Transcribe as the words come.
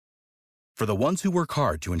For the ones who work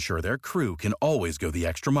hard to ensure their crew can always go the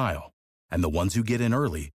extra mile, and the ones who get in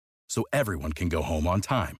early so everyone can go home on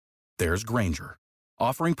time, there's Grainger,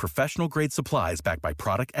 offering professional-grade supplies backed by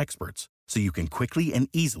product experts so you can quickly and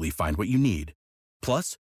easily find what you need.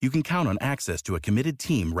 Plus, you can count on access to a committed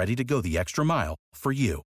team ready to go the extra mile for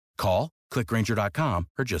you. Call, click Grainger.com,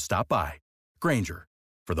 or just stop by. Grainger,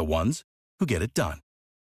 for the ones who get it done.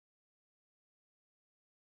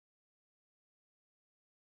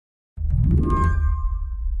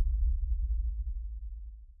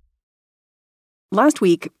 Last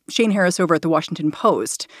week, Shane Harris over at The Washington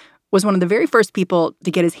Post was one of the very first people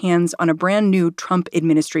to get his hands on a brand new Trump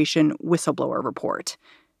administration whistleblower report.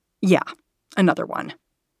 Yeah, another one.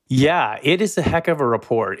 Yeah, it is a heck of a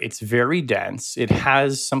report. It's very dense. It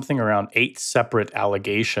has something around 8 separate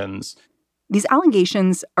allegations. These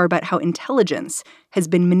allegations are about how intelligence has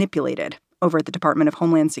been manipulated over at the Department of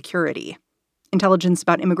Homeland Security. Intelligence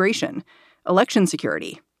about immigration, election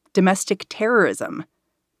security, domestic terrorism.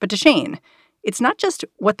 But to Shane, it's not just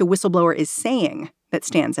what the whistleblower is saying that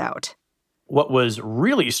stands out. What was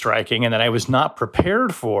really striking and that I was not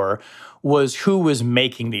prepared for was who was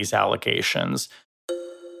making these allegations.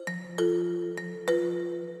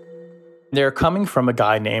 They're coming from a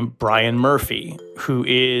guy named Brian Murphy, who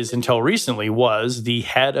is, until recently, was the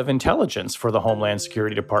head of intelligence for the Homeland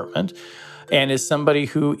Security Department, and is somebody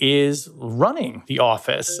who is running the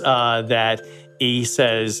office that he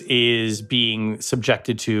says is being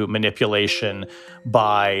subjected to manipulation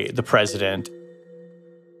by the president.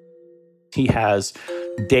 He has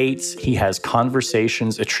dates, he has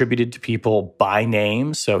conversations attributed to people by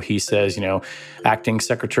name. So he says, Acting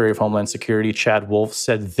Secretary of Homeland Security Chad Wolf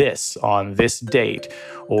said this on this date,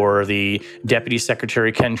 or the Deputy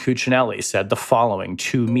Secretary Ken Cuccinelli said the following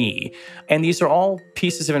to me. And these are all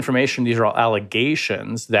pieces of information. These are all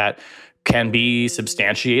allegations that can be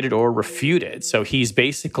substantiated or refuted. So he's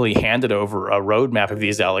basically handed over a roadmap of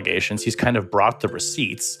these allegations. He's kind of brought the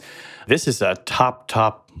receipts. This is a top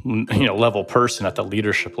level person at the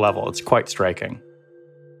leadership level. It's quite striking.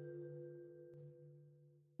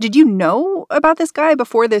 Did you know about this guy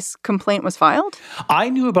before this complaint was filed? I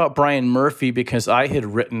knew about Brian Murphy because I had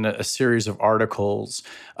written a series of articles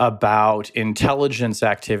about intelligence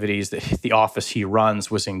activities that the office he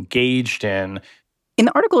runs was engaged in. In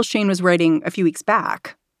the article Shane was writing a few weeks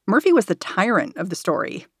back, Murphy was the tyrant of the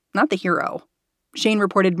story, not the hero. Shane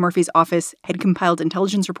reported Murphy's office had compiled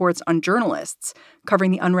intelligence reports on journalists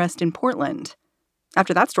covering the unrest in Portland.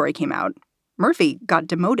 After that story came out, Murphy got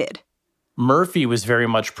demoted. Murphy was very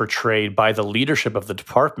much portrayed by the leadership of the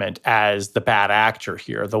department as the bad actor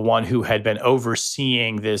here, the one who had been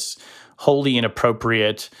overseeing this wholly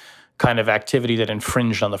inappropriate kind of activity that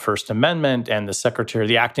infringed on the First Amendment. And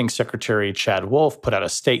the acting secretary, Chad Wolf, put out a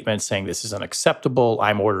statement saying this is unacceptable.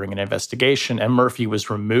 I'm ordering an investigation. And Murphy was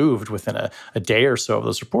removed within a day or so of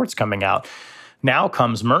those reports coming out. Now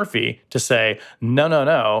comes Murphy to say,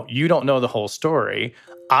 no, you don't know the whole story.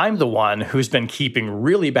 I'm the one who's been keeping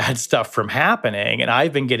really bad stuff from happening. And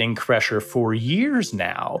I've been getting pressure for years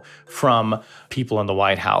now from people in the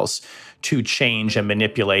White House to change and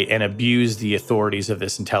manipulate and abuse the authorities of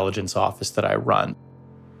this intelligence office that I run.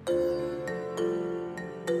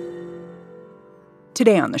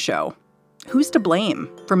 Today on the show, who's to blame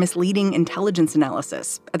for misleading intelligence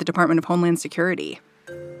analysis at the Department of Homeland Security?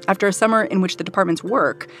 After a summer in which the department's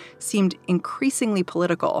work seemed increasingly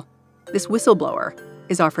political, this whistleblower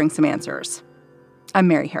is offering some answers. I'm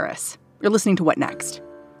Mary Harris. You're listening to What Next?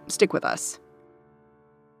 Stick with us.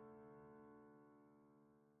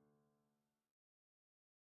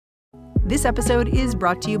 This episode is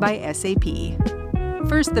brought to you by SAP.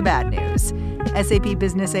 First, the bad news. SAP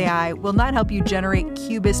Business AI will not help you generate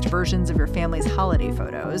cubist versions of your family's holiday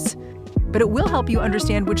photos, but it will help you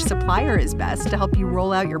understand which supplier is best to help you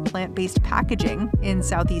roll out your plant-based packaging in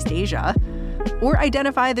Southeast Asia, or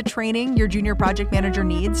identify the training your junior project manager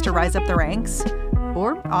needs to rise up the ranks,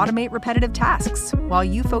 or automate repetitive tasks while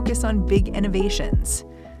you focus on big innovations.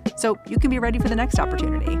 So you can be ready for the next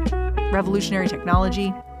opportunity. Revolutionary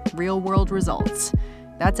technology, real-world results.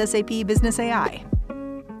 That's SAP Business AI.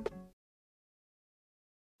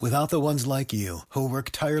 Without the ones like you, who work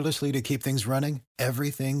tirelessly to keep things running,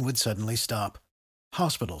 everything would suddenly stop.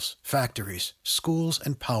 Hospitals, factories, schools,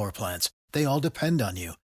 and power plants, they all depend on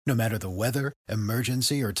you. No matter the weather,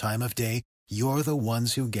 emergency, or time of day, you're the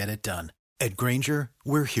ones who get it done. At Grainger,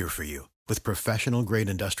 we're here for you with professional-grade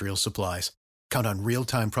industrial supplies. Count on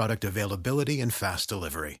real-time product availability and fast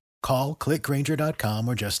delivery. Call, click Grainger.com,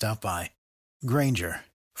 or just stop by. Grainger,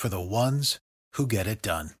 for the ones who get it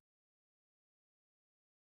done.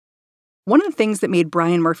 One of the things that made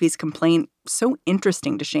Brian Murphy's complaint so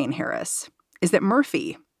interesting to Shane Harris is that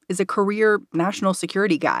Murphy is a career national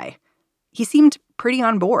security guy. He seemed pretty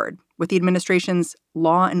on board with the administration's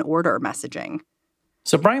law and order messaging.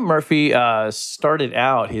 So Brian Murphy started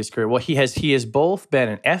out his career. Well, he has both been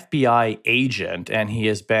an FBI agent and he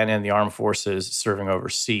has been in the armed forces serving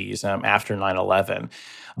overseas after 9/11.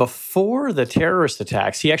 Before the terrorist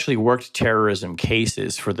attacks, he actually worked terrorism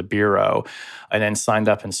cases for the Bureau and then signed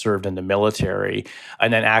up and served in the military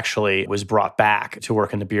and then actually was brought back to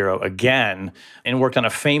work in the Bureau again and worked on a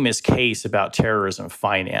famous case about terrorism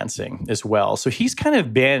financing as well. So he's kind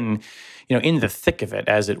of been in the thick of it,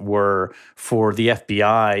 as it were, for the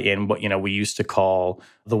FBI in what, we used to call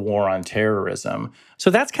the war on terrorism. So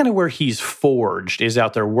that's kind of where he's forged, is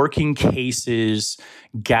out there working cases,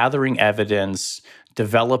 gathering evidence,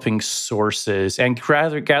 developing sources, and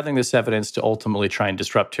gathering this evidence to ultimately try and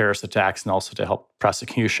disrupt terrorist attacks and also to help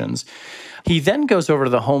prosecutions. He then goes over to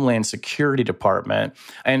the Homeland Security Department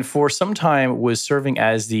and for some time was serving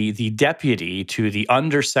as the deputy to the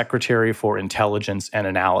Undersecretary for Intelligence and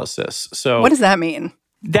Analysis. So what does that mean?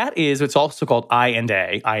 That is, it's also called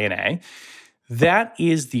INA. That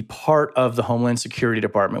is the part of the Homeland Security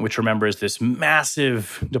Department, which, remember, is this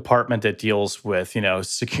massive department that deals with,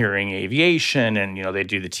 securing aviation. And, they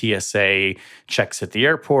do the TSA checks at the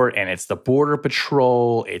airport, and it's the Border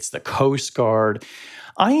Patrol, it's the Coast Guard.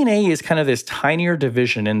 INA is kind of this tinier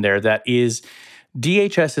division in there that is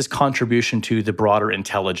DHS's contribution to the broader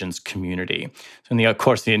intelligence community. So, of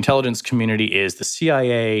course, the intelligence community is the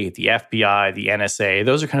CIA, the FBI, the NSA.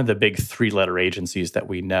 Those are kind of the big three-letter agencies that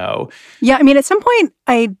we know. Yeah, at some point,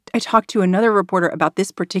 I talked to another reporter about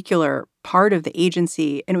this particular part of the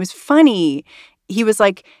agency, and it was funny. He was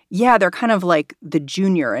like, yeah, they're kind of like the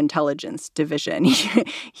junior intelligence division.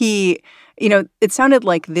 It sounded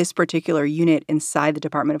like this particular unit inside the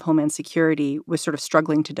Department of Homeland Security was sort of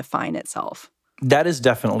struggling to define itself. That is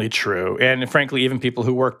definitely true. And frankly, even people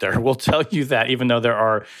who work there will tell you that, even though there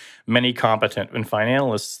are many competent and fine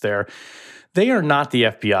analysts there, they are not the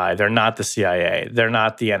FBI. They're not the CIA. They're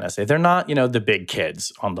not the NSA. They're not, the big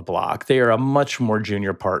kids on the block. They are a much more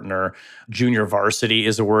junior partner. Junior varsity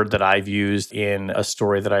is a word that I've used in a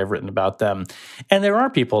story that I've written about them. And there are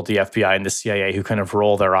people at the FBI and the CIA who kind of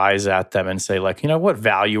roll their eyes at them and say, like, what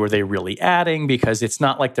value are they really adding? Because it's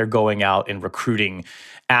not like they're going out and recruiting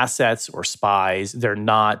assets or spies. They're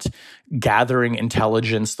not gathering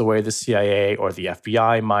intelligence the way the CIA or the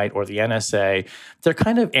FBI might or the NSA. They're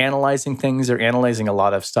kind of analyzing things. They're analyzing a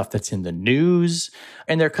lot of stuff that's in the news.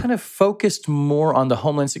 And they're kind of focused more on the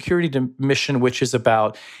Homeland Security mission, which is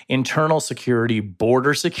about internal security,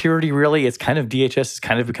 border security, really. It's kind of DHS has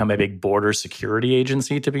kind of become a big border security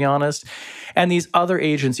agency, to be honest. And these other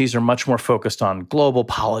agencies are much more focused on global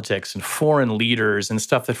politics and foreign leaders and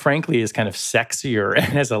stuff that, frankly, is kind of sexier and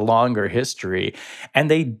has a longer history.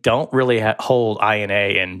 And they don't really hold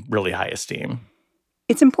INA in really high esteem.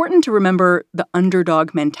 It's important to remember the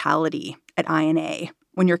underdog mentality at INA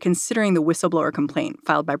when you're considering the whistleblower complaint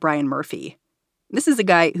filed by Brian Murphy. This is a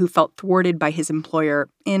guy who felt thwarted by his employer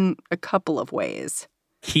in a couple of ways.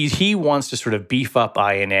 He wants to sort of beef up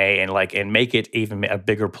INA and make it even a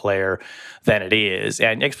bigger player than it is.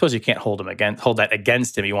 And I suppose you can't hold that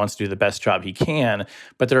against him. He wants to do the best job he can.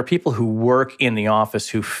 But there are people who work in the office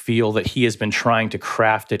who feel that he has been trying to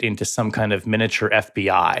craft it into some kind of miniature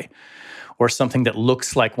FBI or something that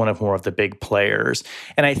looks like one of more of the big players.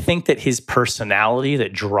 And I think that his personality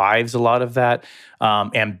that drives a lot of that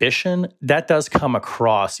ambition, that does come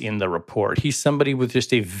across in the report. He's somebody with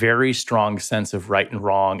just a very strong sense of right and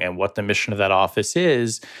wrong and what the mission of that office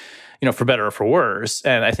is, for better or for worse.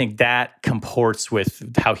 And I think that comports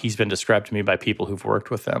with how he's been described to me by people who've worked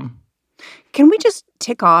with him. Can we just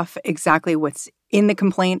tick off exactly what's in the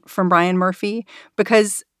complaint from Brian Murphy?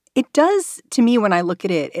 Because it does, to me, when I look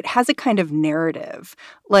at it, it has a kind of narrative.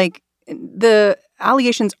 Like, the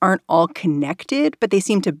allegations aren't all connected, but they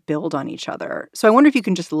seem to build on each other. So I wonder if you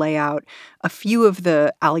can just lay out a few of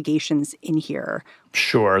the allegations in here.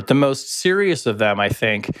 Sure. The most serious of them, I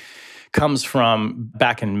think, comes from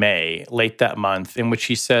back in May, late that month, in which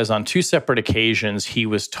he says on two separate occasions he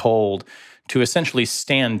was told to essentially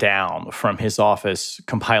stand down from his office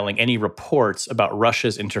compiling any reports about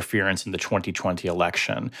Russia's interference in the 2020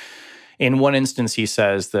 election. In one instance, he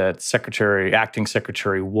says that Acting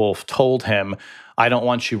Secretary Wolf told him, "I don't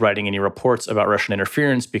want you writing any reports about Russian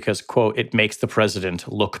interference because, quote, it makes the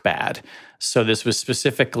president look bad." So this was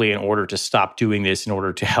specifically in order to stop doing this, in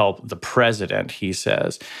order to help the president, he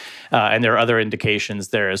says. And there are other indications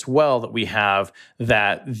there as well that we have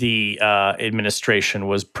that the administration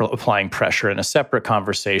was applying pressure. In a separate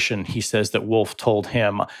conversation, he says that Wolf told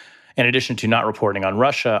him, in addition to not reporting on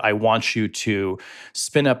Russia, I want you to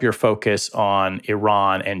spin up your focus on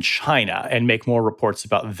Iran and China and make more reports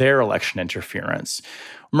about their election interference.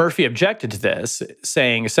 Murphy objected to this,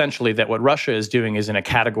 saying essentially that what Russia is doing is in a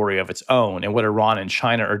category of its own, and what Iran and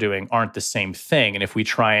China are doing aren't the same thing. And if we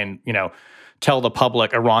try and, tell the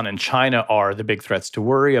public Iran and China are the big threats to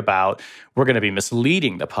worry about, we're going to be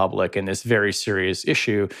misleading the public in this very serious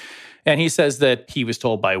issue. And he says that he was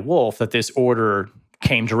told by Wolf that this order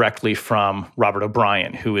came directly from Robert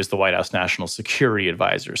O'Brien, who is the White House National Security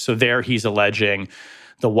Advisor. So there he's alleging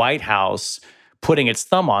the White House putting its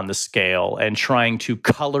thumb on the scale and trying to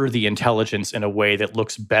color the intelligence in a way that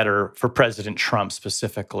looks better for President Trump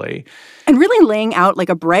specifically. And really laying out like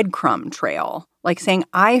a breadcrumb trail, like saying,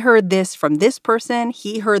 I heard this from this person,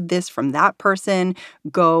 he heard this from that person,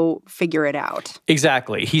 go figure it out.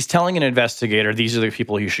 Exactly. He's telling an investigator, these are the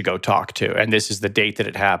people you should go talk to, and this is the date that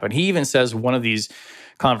it happened. He even says one of these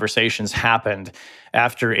conversations happened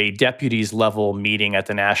after a deputies level meeting at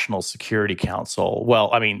the National Security Council. Well,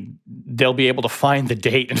 I mean, they'll be able to find the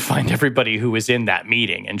date and find everybody who was in that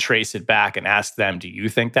meeting and trace it back and ask them, do you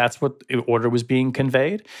think that's what the order was being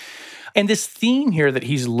conveyed? And this theme here that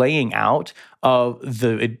he's laying out of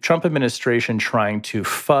the Trump administration trying to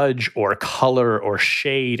fudge or color or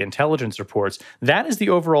shade intelligence reports, that is the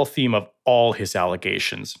overall theme of all his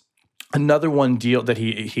allegations. Another one that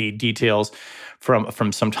he details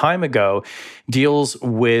from some time ago deals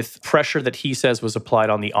with pressure that he says was applied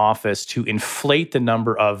on the office to inflate the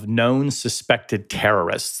number of known suspected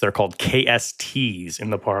terrorists, they're called KSTs in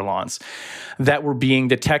the parlance, that were being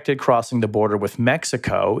detected crossing the border with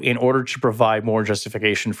Mexico in order to provide more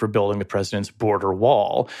justification for building the president's border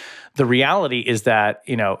wall. The reality is that,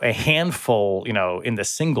 a handful, in the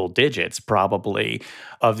single digits probably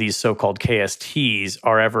of these so-called KSTs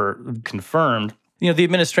are ever confirmed. The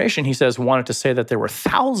administration, he says, wanted to say that there were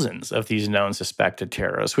thousands of these known suspected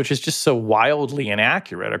terrorists, which is just so wildly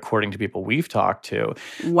inaccurate, according to people we've talked to.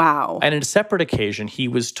 Wow. And on a separate occasion, he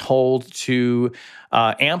was told to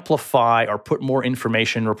amplify or put more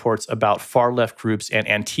information reports about far-left groups and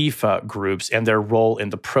Antifa groups and their role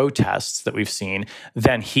in the protests that we've seen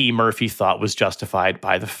than Murphy, thought was justified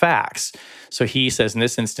by the facts. So he says in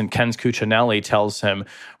this instance, Ken Cuccinelli tells him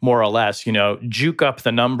more or less, juke up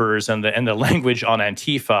the numbers and the language on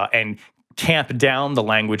Antifa and tamp down the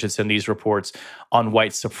language that's in these reports on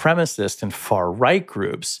white supremacist and far-right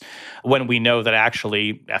groups, when we know that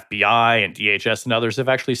actually FBI and DHS and others have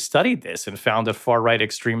actually studied this and found that far-right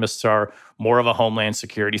extremists are more of a homeland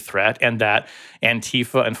security threat and that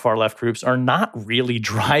Antifa and far-left groups are not really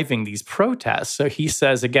driving these protests. So he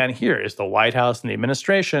says, again, here is the White House and the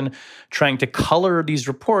administration trying to color these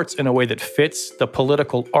reports in a way that fits the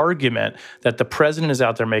political argument that the president is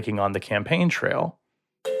out there making on the campaign trail.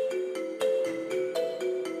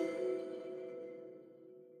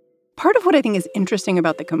 Part of what I think is interesting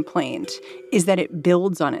about the complaint is that it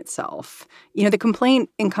builds on itself. The complaint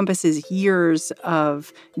encompasses years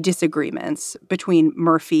of disagreements between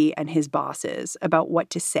Murphy and his bosses about what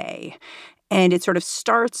to say. And it sort of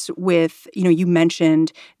starts with, you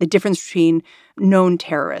mentioned the difference between known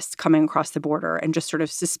terrorists coming across the border and just sort of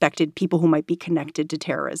suspected people who might be connected to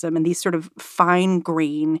terrorism, and these sort of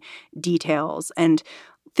fine-grain details and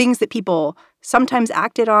things that people sometimes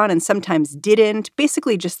acted on and sometimes didn't,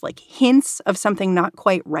 basically just like hints of something not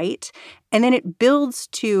quite right. And then it builds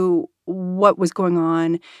to what was going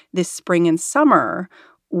on this spring and summer,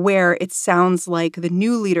 where it sounds like the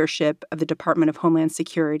new leadership of the Department of Homeland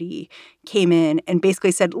Security came in and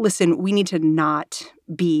basically said, listen, we need to not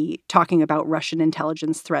be talking about Russian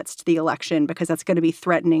intelligence threats to the election because that's going to be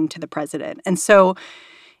threatening to the president. And so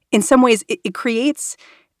in some ways, it creates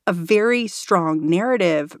a very strong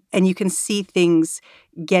narrative, and you can see things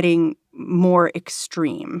getting more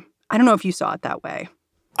extreme. I don't know if you saw it that way.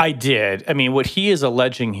 I did. I mean, what he is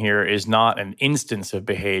alleging here is not an instance of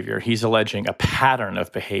behavior. He's alleging a pattern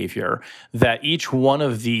of behavior, that each one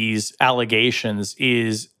of these allegations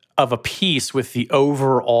is of a piece with the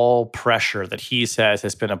overall pressure that he says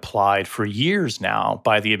has been applied for years now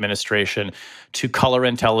by the administration to color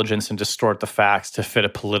intelligence and distort the facts to fit a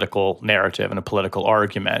political narrative and a political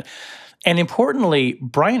argument. And importantly,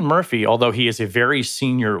 Brian Murphy, although he is a very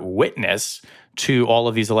senior witness to all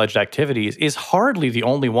of these alleged activities, is hardly the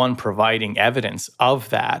only one providing evidence of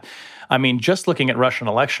that. I mean, just looking at Russian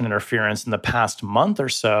election interference in the past month or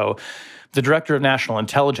so, the Director of National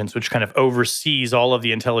Intelligence, which kind of oversees all of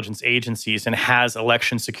the intelligence agencies and has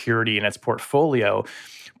election security in its portfolio,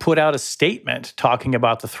 put out a statement talking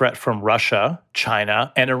about the threat from Russia,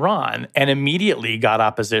 China, and Iran, and immediately got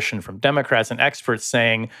opposition from Democrats and experts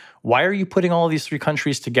saying, why are you putting all of these three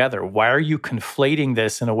countries together? Why are you conflating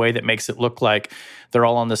this in a way that makes it look like they're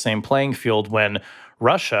all on the same playing field when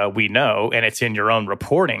Russia, we know, and it's in your own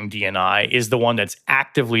reporting, DNI, is the one that's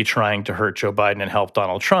actively trying to hurt Joe Biden and help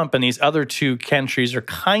Donald Trump. And these other two countries are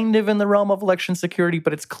kind of in the realm of election security,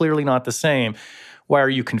 but it's clearly not the same. Why are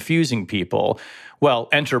you confusing people? Well,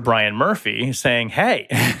 enter Brian Murphy saying, hey,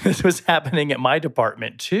 this was happening at my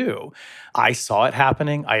department too. I saw it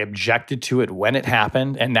happening. I objected to it when it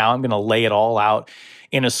happened. And now I'm going to lay it all out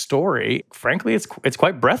in a story. Frankly, it's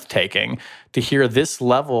quite breathtaking to hear this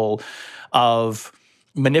level of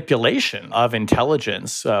manipulation of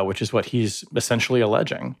intelligence, which is what he's essentially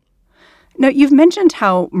alleging. Now, you've mentioned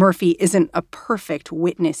how Murphy isn't a perfect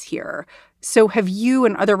witness here. So have you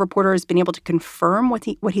and other reporters been able to confirm what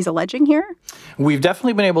he's alleging here? We've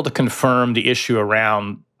definitely been able to confirm the issue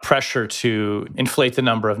around pressure to inflate the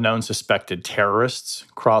number of known suspected terrorists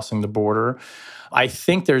crossing the border. I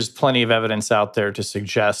think there's plenty of evidence out there to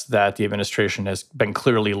suggest that the administration has been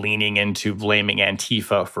clearly leaning into blaming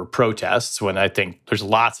Antifa for protests, when I think there's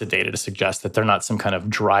lots of data to suggest that they're not some kind of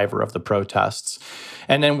driver of the protests.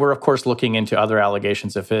 And then we're, of course, looking into other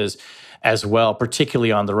allegations of his as well,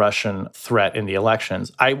 particularly on the Russian threat in the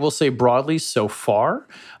elections. I will say broadly so far,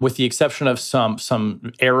 with the exception of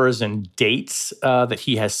some errors in dates that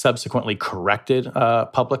he has subsequently corrected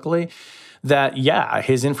publicly, that, yeah,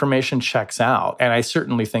 his information checks out. And I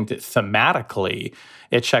certainly think that thematically,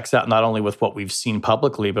 it checks out not only with what we've seen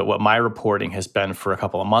publicly, but what my reporting has been for a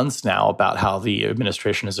couple of months now about how the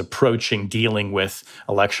administration is approaching dealing with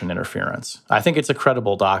election interference. I think it's a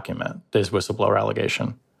credible document, this whistleblower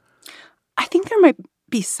allegation. I think there might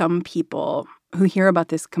be some people who hear about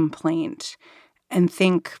this complaint and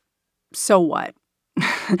think, so what?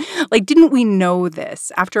 Like, didn't we know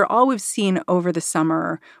this? After all we've seen over the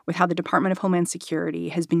summer with how the Department of Homeland Security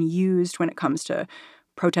has been used when it comes to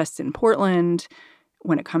protests in Portland,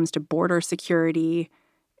 when it comes to border security,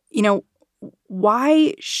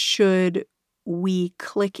 why should we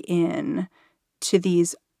click in to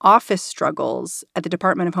these office struggles at the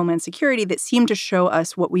Department of Homeland Security that seem to show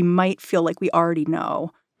us what we might feel like we already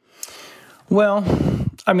know? Well,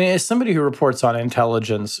 I mean, as somebody who reports on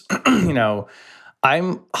intelligence,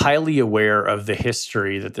 I'm highly aware of the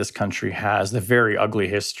history that this country has, the very ugly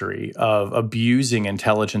history of abusing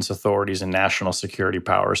intelligence authorities and national security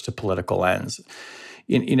powers to political ends.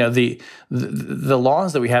 The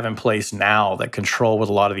laws that we have in place now that control what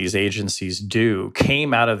a lot of these agencies do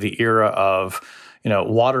came out of the era of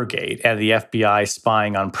Watergate and the FBI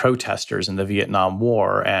spying on protesters in the Vietnam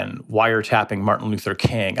War and wiretapping Martin Luther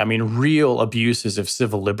King. I mean, real abuses of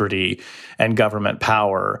civil liberty and government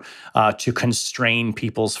power to constrain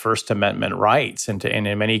people's First Amendment rights and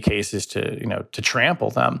in many cases to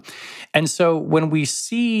trample them. And so when we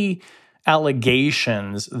see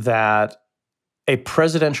allegations that a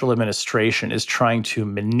presidential administration is trying to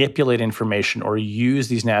manipulate information or use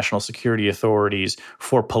these national security authorities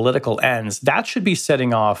for political ends, that should be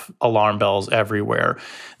setting off alarm bells everywhere.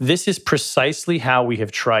 This is precisely how we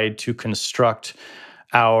have tried to construct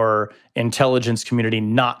our intelligence community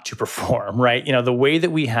not to perform, right? The way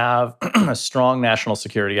that we have a strong national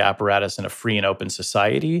security apparatus in a free and open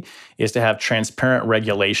society is to have transparent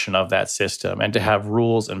regulation of that system and to have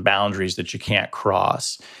rules and boundaries that you can't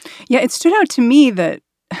cross. Yeah, it stood out to me that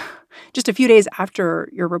just a few days after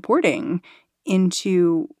your reporting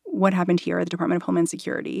into what happened here at the Department of Homeland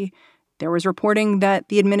Security, there was reporting that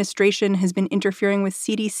the administration has been interfering with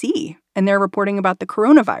CDC, and they're reporting about the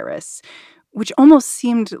coronavirus, which almost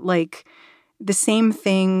seemed like the same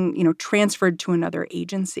thing, transferred to another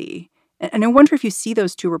agency. And I wonder if you see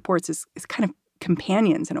those two reports as kind of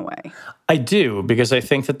companions in a way. I do, because I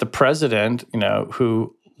think that the president,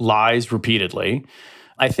 who lies repeatedly,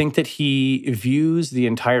 I think that he views the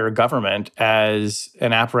entire government as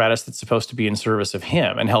an apparatus that's supposed to be in service of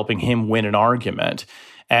him and helping him win an argument.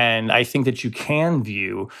 And I think that you can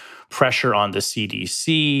view pressure on the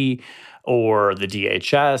CDC or the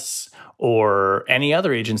DHS or any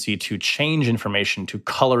other agency to change information, to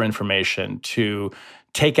color information, to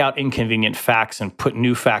take out inconvenient facts and put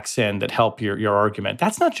new facts in that help your argument.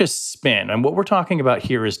 That's not just spin. And what we're talking about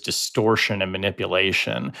here is distortion and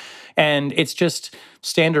manipulation. And it's just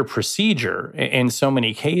standard procedure in so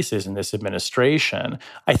many cases in this administration.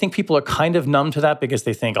 I think people are kind of numb to that because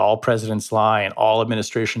they think all presidents lie and all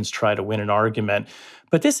administrations try to win an argument.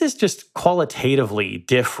 But this is just qualitatively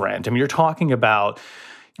different. I mean, you're talking about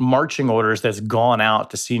marching orders that's gone out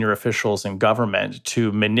to senior officials in government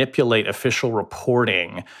to manipulate official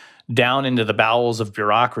reporting down into the bowels of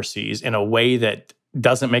bureaucracies in a way that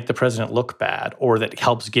doesn't make the president look bad or that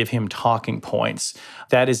helps give him talking points.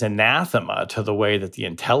 That is anathema to the way that the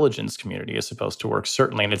intelligence community is supposed to work,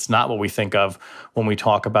 certainly. And it's not what we think of when we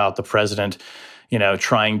talk about the president,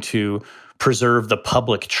 trying to preserve the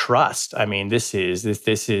public trust. I mean, this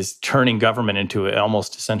is turning government into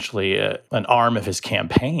almost essentially an arm of his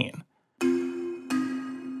campaign.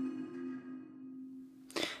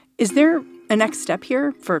 Is there a next step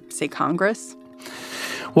here for, say, Congress?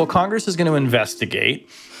 Well, Congress is going to investigate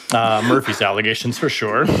Murphy's allegations for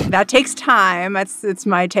sure. That takes time. It's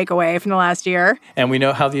my takeaway from the last year. And we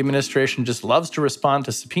know how the administration just loves to respond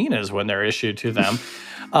to subpoenas when they're issued to them.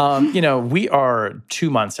 We are 2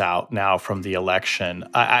 months out now from the election.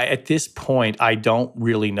 At this point, I don't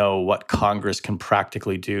really know what Congress can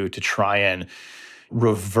practically do to try and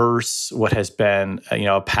reverse what has been,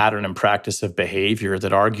 a pattern and practice of behavior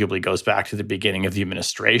that arguably goes back to the beginning of the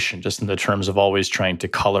administration, just in the terms of always trying to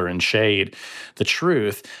color and shade the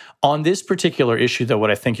truth. On this particular issue, though, what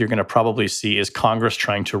I think you're going to probably see is Congress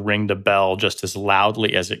trying to ring the bell just as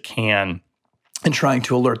loudly as it can and trying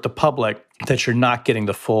to alert the public that you're not getting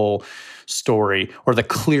the full story or the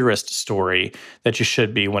clearest story that you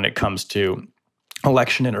should be when it comes to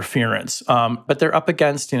election interference. But they're up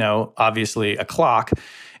against, obviously a clock.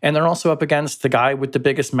 And they're also up against the guy with the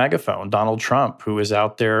biggest megaphone, Donald Trump, who is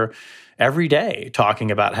out there every day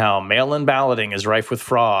talking about how mail-in balloting is rife with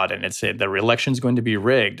fraud and the election's going to be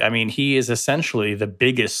rigged. I mean, he is essentially the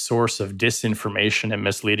biggest source of disinformation and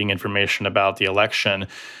misleading information about the election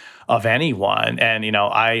of anyone. And,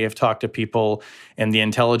 I have talked to people in the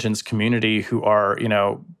intelligence community who are,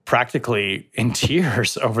 practically in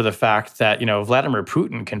tears over the fact that, Vladimir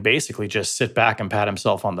Putin can basically just sit back and pat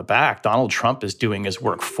himself on the back. Donald Trump is doing his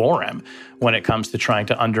work for him when it comes to trying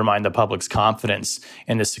to undermine the public's confidence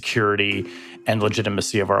in the security and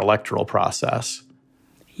legitimacy of our electoral process.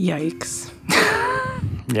 Yikes.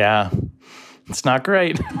 Yeah, it's not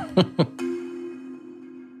great.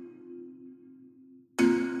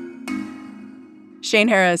 Shane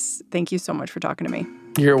Harris, thank you so much for talking to me.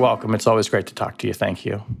 You're welcome. It's always great to talk to you. Thank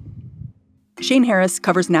you. Shane Harris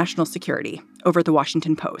covers national security over at The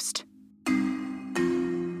Washington Post.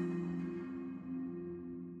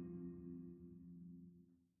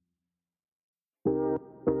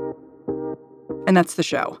 And that's the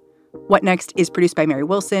show. What Next is produced by Mary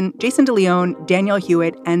Wilson, Jason DeLeon, Danielle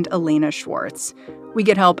Hewitt, and Elena Schwartz. We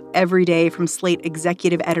get help every day from Slate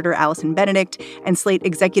executive editor Allison Benedict and Slate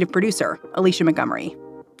executive producer Alicia Montgomery.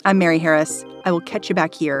 I'm Mary Harris. I will catch you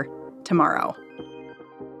back here tomorrow.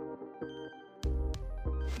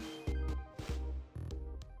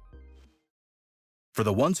 For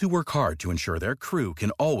the ones who work hard to ensure their crew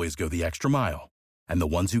can always go the extra mile, and the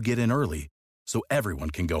ones who get in early so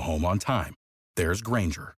everyone can go home on time, there's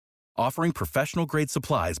Grainger, offering professional-grade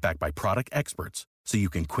supplies backed by product experts so you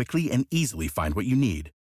can quickly and easily find what you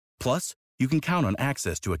need. Plus, you can count on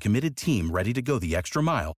access to a committed team ready to go the extra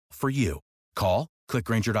mile for you. Call, click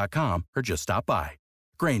Grainger.com, or just stop by.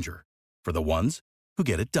 Grainger, for the ones who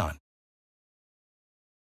get it done.